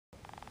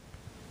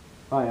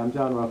Hi, I'm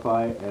John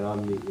Ruffeye, and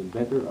I'm the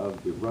inventor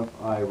of the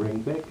Ruffeye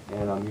Ring Pick,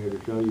 and I'm here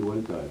to show you what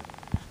it does.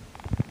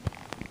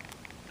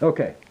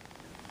 Okay.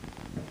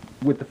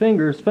 With the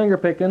fingers, finger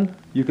picking,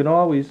 you can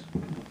always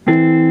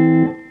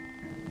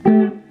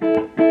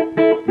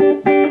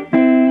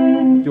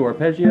do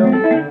arpeggio.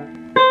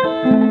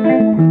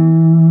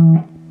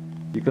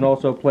 You can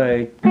also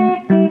play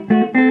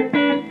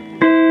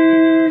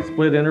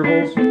split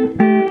intervals.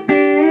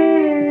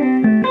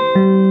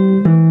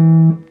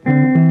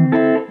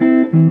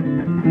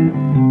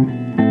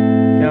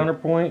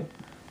 Counterpoint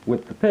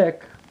with the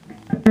pick.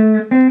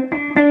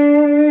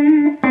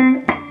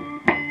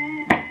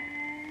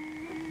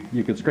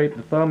 You can scrape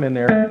the thumb in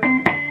there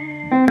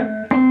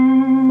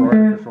for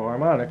artificial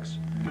harmonics.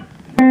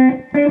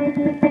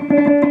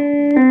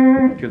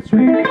 You can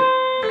sweep.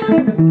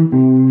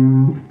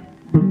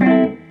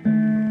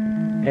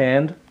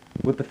 And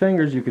with the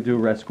fingers you could do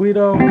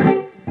resquito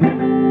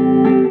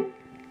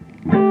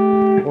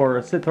or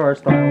a sitar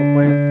style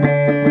play.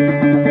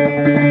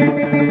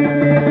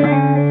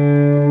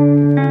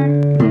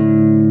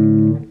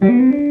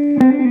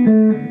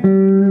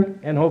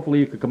 And hopefully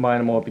you could combine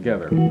them all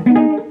together.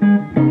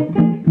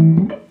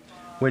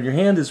 When your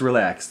hand is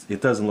relaxed,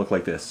 it doesn't look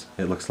like this.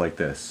 It looks like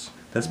this.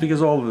 That's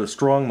because all of the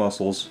strong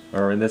muscles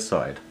are in this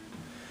side.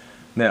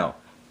 Now,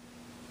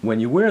 when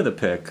you wear the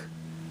pick,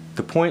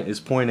 the point is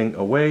pointing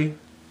away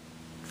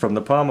from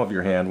the palm of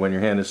your hand when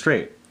your hand is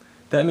straight.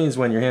 That means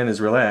when your hand is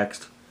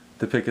relaxed,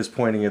 the pick is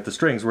pointing at the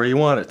strings where you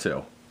want it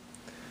to.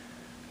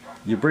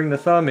 You bring the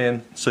thumb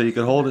in so you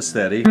can hold it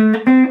steady.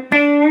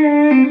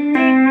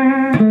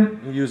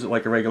 You use it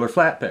like a regular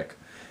flat pick.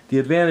 The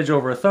advantage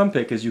over a thumb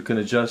pick is you can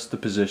adjust the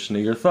position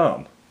of your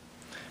thumb.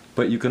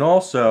 But you can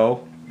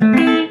also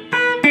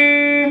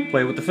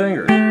play with the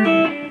fingers.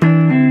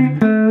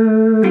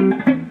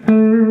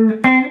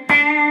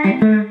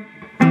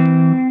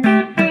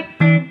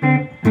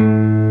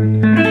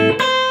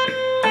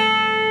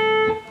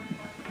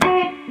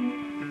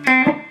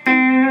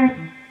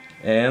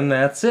 And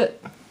that's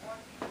it.